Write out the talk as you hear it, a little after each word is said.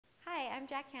I'm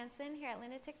Jacque Hansen here at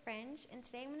Lunatic Fringe, and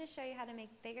today I'm going to show you how to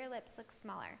make bigger lips look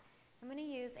smaller. I'm going to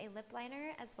use a lip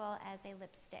liner as well as a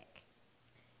lipstick.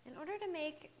 In order to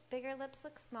make bigger lips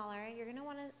look smaller, you're going to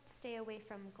want to stay away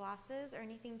from glosses or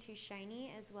anything too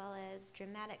shiny, as well as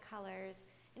dramatic colors,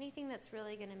 anything that's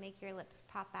really going to make your lips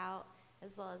pop out,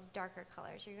 as well as darker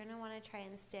colors. You're going to want to try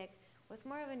and stick with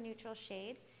more of a neutral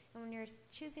shade. And when you're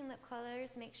choosing lip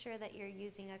colors, make sure that you're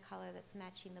using a color that's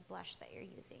matching the blush that you're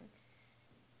using.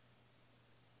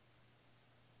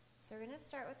 So we're going to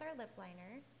start with our lip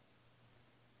liner.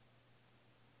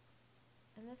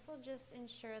 And this will just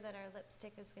ensure that our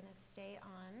lipstick is going to stay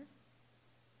on.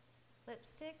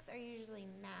 Lipsticks are usually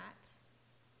matte,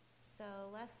 so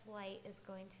less light is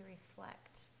going to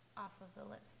reflect off of the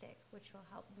lipstick, which will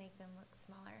help make them look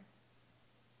smaller.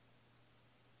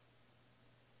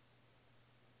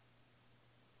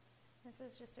 This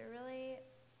is just a really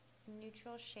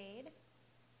neutral shade,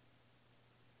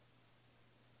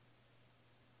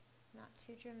 not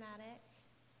too dramatic.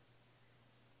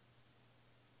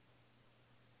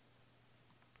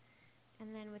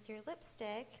 And then with your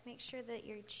lipstick, make sure that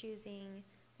you're choosing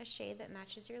a shade that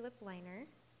matches your lip liner.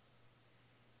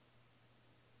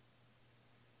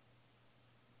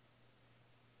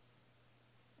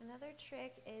 Another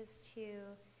trick is to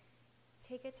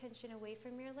take attention away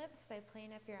from your lips by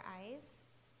playing up your eyes.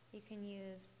 You can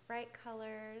use bright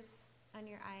colors on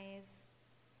your eyes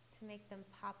to make them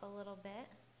pop a little bit.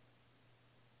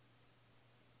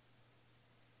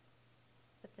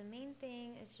 But the main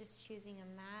thing is just choosing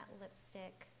a matte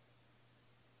lipstick,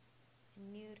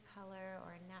 a nude color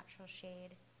or a natural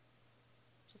shade,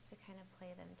 just to kind of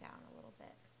play them down a little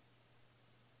bit.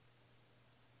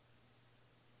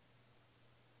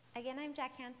 Again, I'm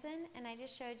Jacque Hansen, and I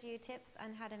just showed you tips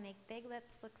on how to make big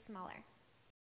lips look smaller.